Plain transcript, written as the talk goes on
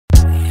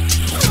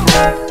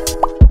What's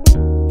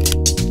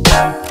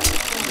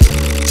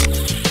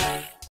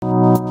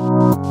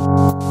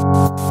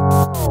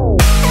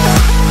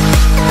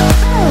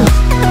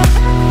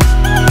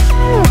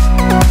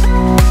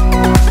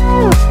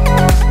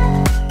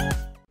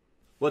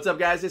up,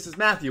 guys? This is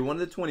Matthew, one of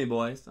the 20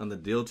 boys on the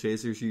Deal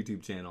Chasers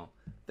YouTube channel.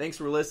 Thanks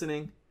for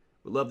listening.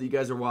 We love that you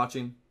guys are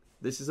watching.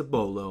 This is a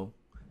BOLO.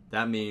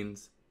 That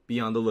means be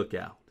on the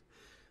lookout.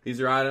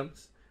 These are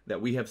items that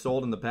we have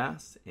sold in the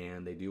past,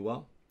 and they do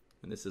well.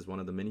 And this is one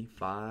of the many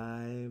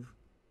 5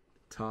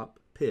 top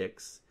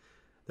picks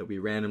that we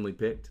randomly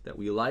picked, that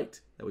we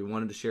liked, that we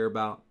wanted to share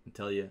about, and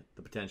tell you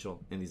the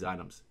potential in these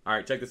items. All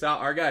right, check this out.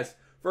 All right, guys.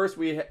 First,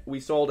 we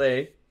sold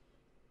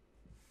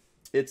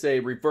it's a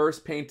reverse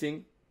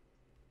painting.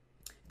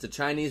 It's a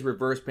Chinese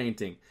reverse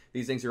painting.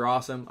 These things are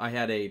awesome. I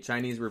had a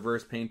Chinese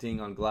reverse painting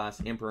on glass,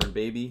 Emperor and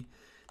Baby,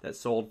 that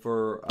sold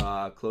for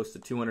close to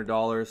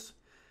 $200.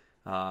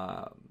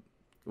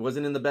 It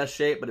wasn't in the best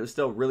shape, but it was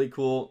still really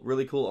cool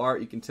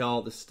art. You can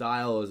tell the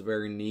style is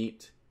very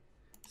neat.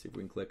 Let's see if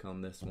we can click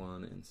on this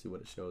one and see what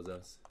it shows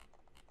us.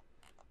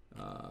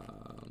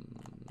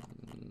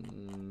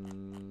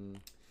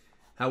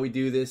 How we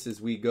do this is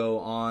we go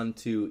on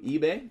to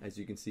eBay, as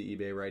you can see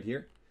eBay right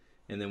here.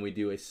 And then we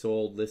do a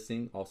sold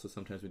listing. Also,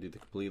 sometimes we do the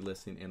complete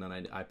listing, and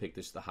then I pick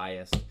just the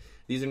highest.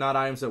 These are not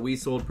items that we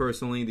sold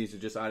personally. These are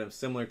just items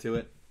similar to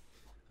it.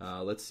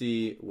 Let's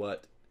see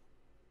what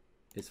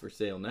is for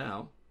sale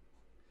now.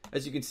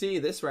 As you can see,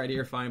 this right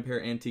here, fine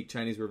pair antique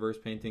Chinese reverse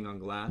painting on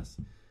glass,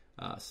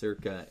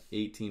 circa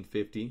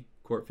 1850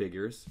 court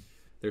figures.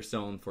 They're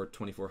selling for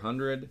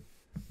 $2,400.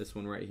 This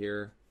one right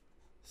here,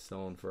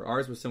 selling for,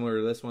 ours was similar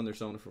to this one. They're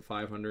selling it for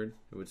 $500.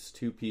 It was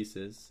 2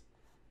 pieces,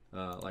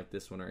 like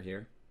this one right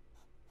here.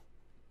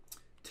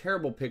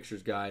 Terrible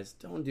pictures, guys.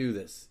 Don't do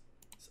this.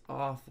 It's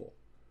awful.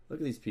 Look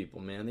at these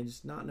people, man. They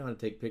just not know how to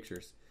take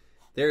pictures.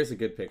 There's a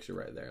good picture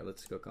right there.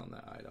 Let's click on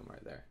that item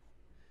right there.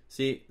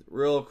 See,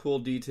 real cool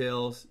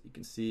details. You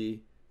can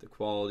see the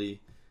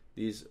quality.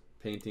 These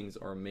paintings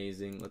are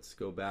amazing. Let's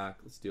go back.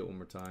 Let's do it one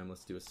more time.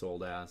 Let's do a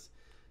sold as.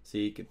 See,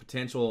 you can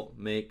potential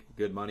make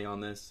good money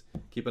on this.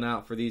 Keep an eye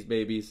out for these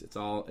babies.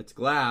 It's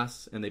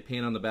glass, and they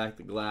paint on the back of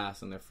the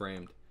glass, and they're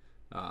framed.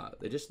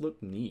 They just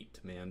look neat,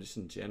 man. Just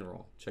in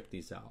general. Check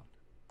these out.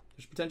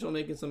 There's potential of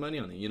making some money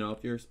on it. You know,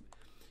 if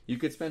you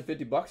could spend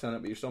 $50 on it,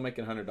 but you're still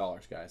making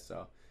 $100, guys.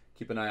 So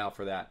keep an eye out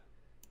for that.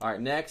 All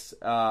right, next,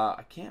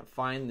 I can't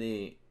find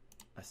a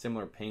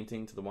similar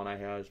painting to the one I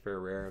had. It's very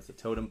rare. It's a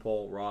totem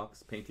pole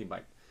rocks painting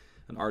by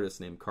an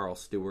artist named Carl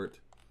Stewart.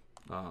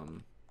 Let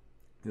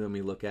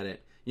me look at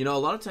it. You know, a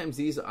lot of times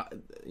these,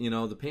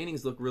 the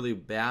paintings look really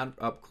bad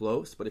up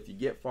close, but if you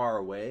get far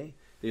away,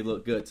 they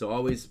look good. So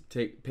always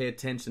pay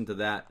attention to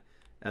that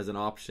as an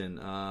option.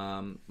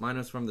 Mine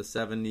was from the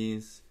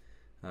 70s.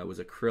 It was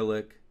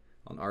acrylic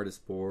on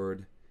artist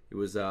board. It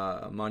was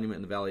a monument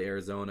in the Valley,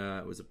 Arizona.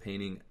 It was a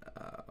painting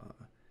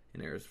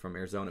from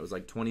Arizona. It was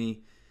like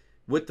 20,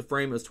 with the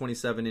frame, it was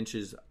 27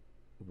 inches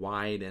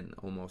wide and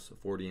almost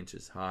 40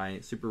 inches high.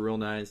 Super real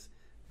nice.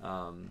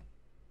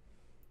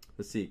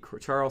 Let's see.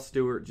 Charles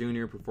Stewart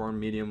Jr. performed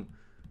medium,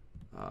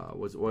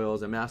 was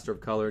oils, a master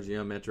of color,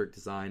 geometric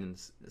design, and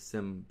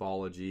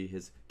symbology.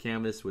 His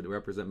canvas would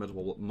represent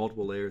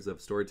multiple layers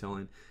of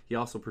storytelling. He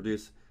also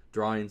produced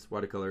drawings,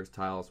 watercolors,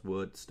 tiles,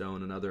 wood,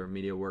 stone, and other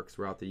media works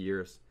throughout the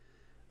years.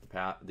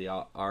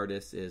 The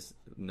artist is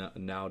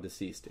now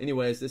deceased.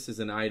 Anyways, this is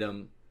an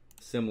item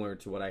similar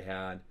to what I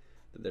had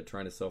that they're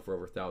trying to sell for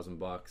over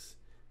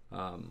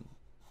 $1,000.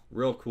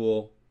 Real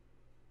cool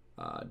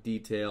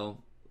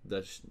detail.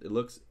 It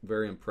looks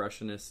very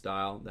impressionist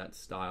style. That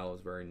style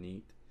is very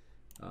neat.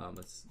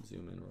 Let's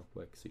zoom in real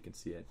quick so you can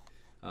see it.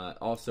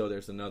 Also,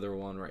 there's another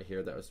one right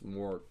here that was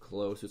more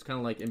close. It's kind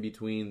of like in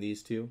between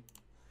these two.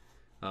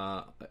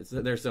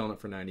 They're selling it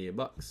for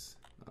 $98,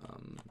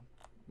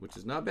 which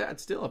is not bad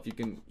still.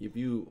 If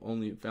you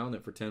only found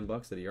it for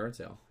 $10 at a yard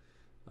sale,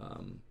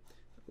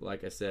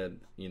 like I said,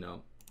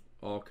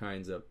 all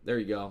kinds of. There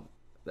you go.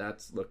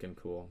 That's looking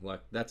cool.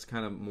 Like that's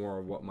kind of more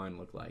of what mine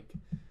look like.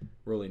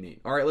 Really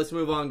neat. All right, let's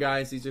move on,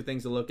 guys. These are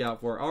things to look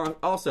out for.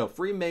 Also,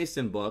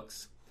 Freemason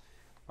books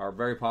are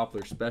very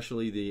popular,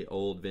 especially the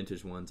old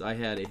vintage ones. I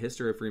had a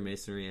History of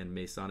Freemasonry and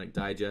Masonic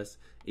Digest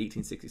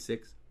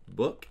 1866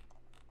 book.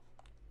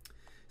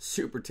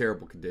 Super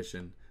terrible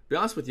condition. To be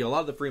honest with you, a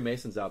lot of the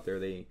Freemasons out there,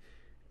 they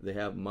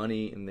have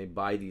money and they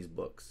buy these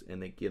books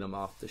and they get them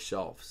off the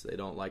shelves. They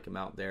don't like them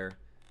out there.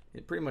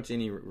 In pretty much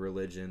any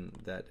religion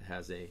that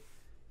has a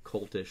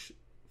cultish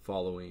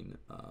following,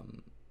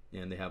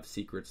 and they have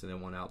secrets and they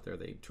want out there,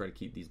 they try to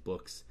keep these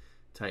books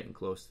tight and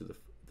close to the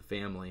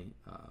family.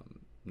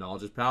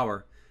 Knowledge is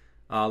power.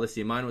 Let's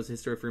see. Mine was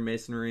History of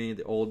Freemasonry,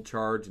 the Old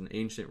Charge and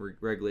Ancient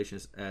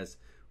Regulations as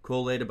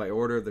collated by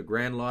order of the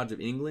Grand Lodge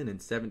of England in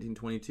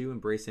 1722,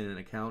 embracing an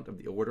account of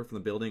the order from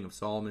the building of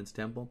Solomon's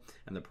Temple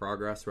and the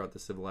progress throughout the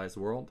civilized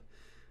world.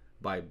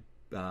 By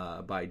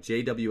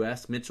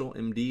J.W.S. Mitchell,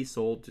 M.D.,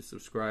 sold to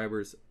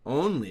subscribers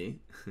only.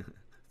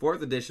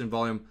 4th edition,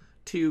 volume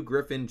 2,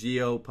 Griffin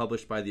Geo,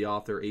 published by the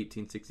author,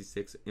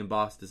 1866,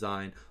 embossed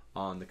design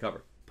on the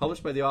cover.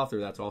 Published by the author,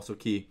 that's also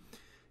key.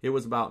 It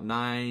was about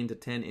 9 to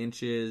 10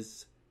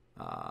 inches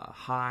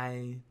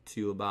high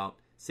to about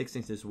 6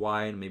 inches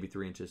wide and maybe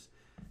 3 inches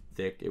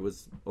thick. It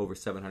was over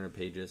 700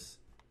 pages.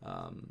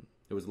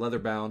 It was leather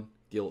bound,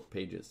 gilt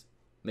pages.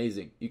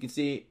 Amazing. You can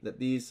see that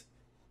these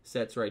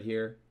sets right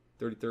here,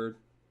 33rd,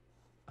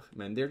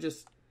 man, they're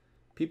just,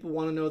 people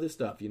want to know this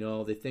stuff. You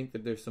know, they think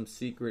that there's some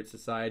secret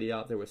society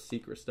out there with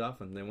secret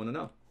stuff, and they want to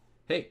know.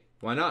 Hey,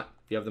 why not?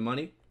 If you have the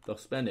money, they'll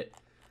spend it.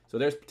 So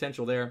there's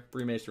potential there.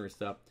 Freemasonry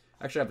stuff.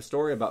 Actually, I have a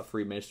story about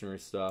Freemasonry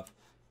stuff.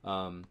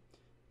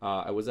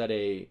 I was at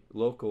a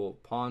local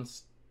pawn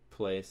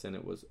place, and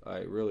it was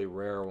a really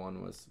rare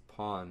one was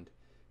pawned,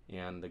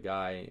 and the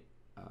guy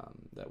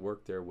that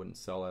worked there wouldn't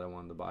sell it. I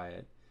wanted to buy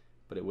it,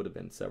 but it would have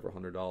been several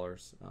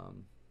 $100s.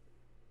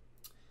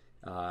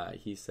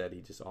 He said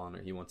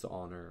he wants to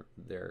honor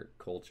their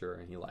culture,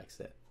 and he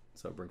likes it,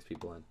 so it brings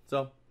people in.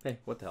 So hey,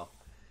 what the hell?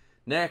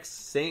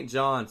 Next, St.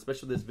 John,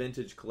 special this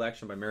vintage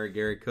collection by Mary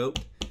Gary Cope.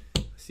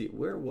 See,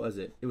 where was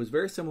it? It was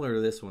very similar to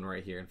this one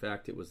right here. In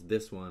fact, it was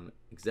this one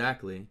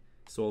exactly.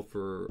 Sold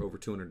for over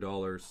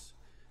 $200.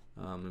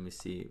 Let me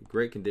see.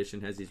 Great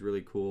condition. Has these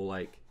really cool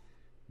like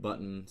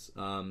buttons.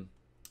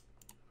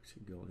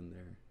 Should go in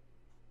there.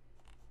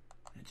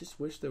 I just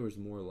wish there was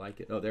more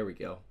like it. Oh, there we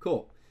go.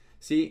 Cool.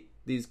 See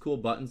these cool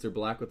buttons? They're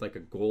black with like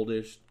a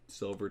goldish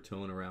silver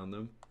tone around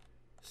them.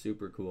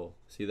 Super cool.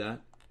 See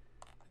that?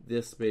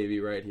 This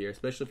baby right here.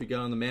 Especially if you get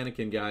on the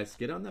mannequin, guys.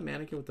 Get on the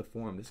mannequin with the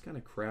form. This kind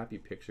of crappy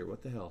picture.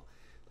 What the hell?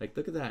 Like,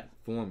 look at that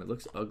form. It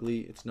looks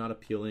ugly. It's not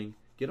appealing.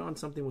 Get on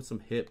something with some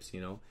hips, you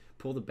know.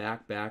 Pull the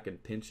back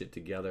and pinch it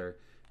together.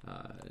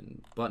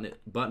 And button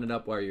it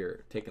up while you're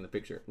taking the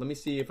picture. Let me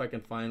see if I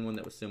can find one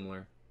that was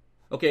similar.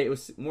 Okay, it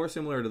was more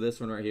similar to this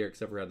one right here,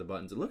 except for it had the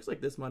buttons. It looks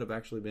like this might have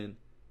actually been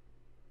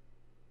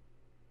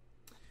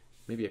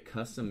maybe a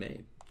custom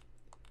made.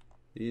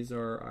 These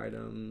are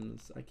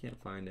items. I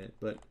can't find it,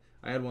 but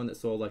I had one that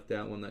sold like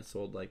that, one that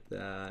sold like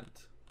that.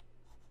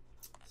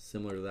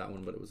 Similar to that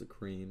one, but it was a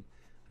cream.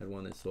 I had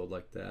one that sold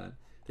like that.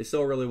 They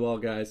sell really well,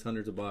 guys.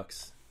 Hundreds of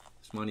bucks.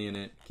 There's money in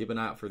it. Keep an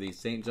eye out for these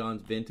St.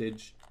 John's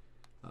vintage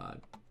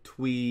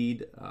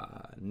tweed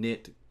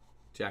knit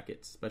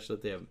jackets, especially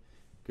if they have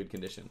good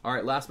condition. All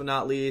right, last but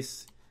not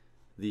least,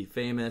 the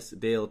famous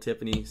Dale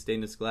Tiffany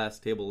stainless glass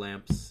table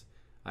lamps.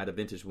 I had a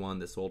vintage one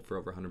that sold for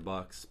over 100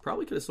 bucks.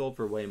 Probably could have sold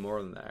for way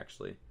more than that,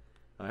 actually.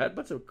 I had a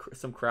bunch of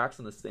some cracks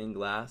in the stained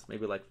glass,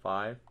 maybe like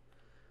 5.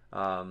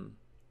 I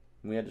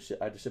had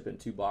to ship it in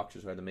 2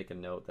 boxes. So I had to make a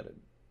note that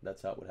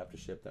that's how it would have to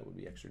ship. That would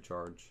be extra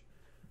charge.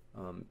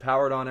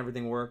 Powered on,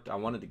 everything worked. I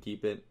wanted to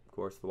keep it. Of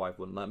course, the wife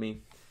wouldn't let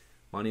me.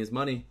 Money is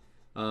money.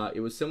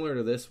 It was similar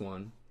to this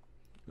one.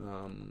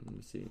 Let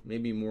me see.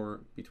 Maybe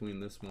more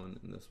between this one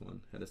and this one.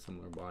 Had a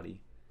similar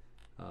body.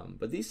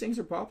 But these things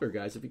are popular,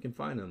 guys, if you can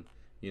find them.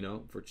 You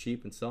know, for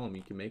cheap and sell them,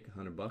 you can make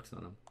 100 bucks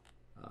on them.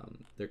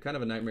 They're kind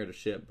of a nightmare to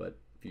ship, but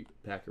if you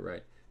pack it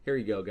right. Here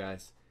you go,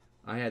 guys.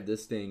 I had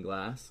this stained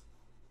glass.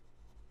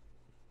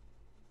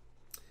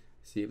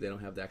 See if they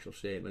don't have the actual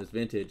shade, but it's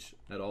vintage.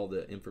 Had all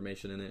the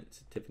information in it.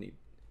 It's Tiffany,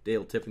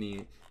 Dale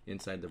Tiffany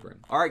inside the brim.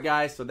 All right,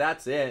 guys, so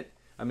that's it.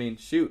 I mean,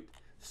 shoot.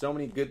 So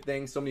many good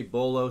things, so many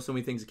BOLO, so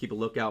many things to keep a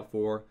lookout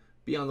for.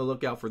 Be on the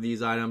lookout for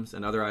these items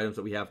and other items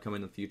that we have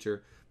coming in the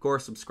future. Of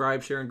course,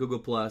 subscribe, share, and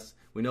Google+.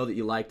 We know that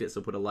you liked it, so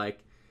put a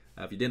like.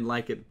 If you didn't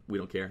like it, we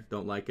don't care.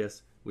 Don't like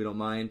us. We don't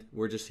mind.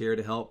 We're just here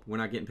to help. We're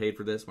not getting paid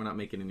for this. We're not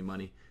making any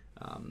money.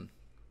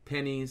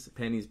 Pennies,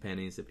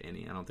 if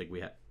any. I don't think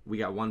we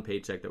got one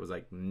paycheck that was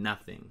like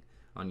nothing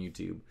on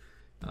YouTube.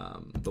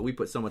 But we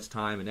put so much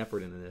time and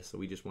effort into this, so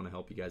we just want to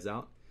help you guys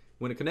out.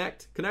 Want to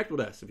connect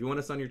with us. If you want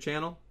us on your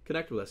channel,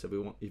 connect with us. If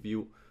you want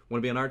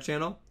to be on our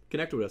channel,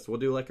 connect with us. We'll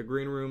do like a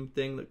green room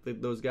thing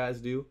that those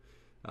guys do.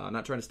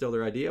 Not trying to steal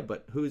their idea,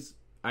 but whose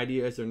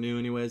ideas are new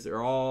anyways.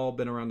 They're all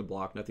been around the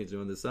block. Nothing's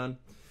new under the sun.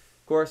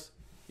 Of course,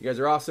 you guys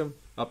are awesome.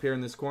 Up here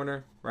in this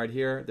corner, right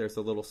here, there's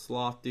a little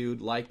sloth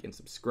dude. Like and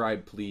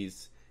subscribe,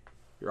 please.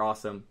 You're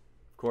awesome.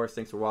 Of course,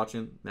 thanks for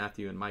watching.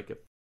 Matthew and Micah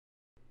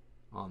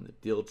on the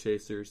Deal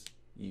Chasers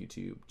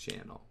YouTube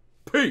channel.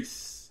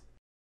 Peace!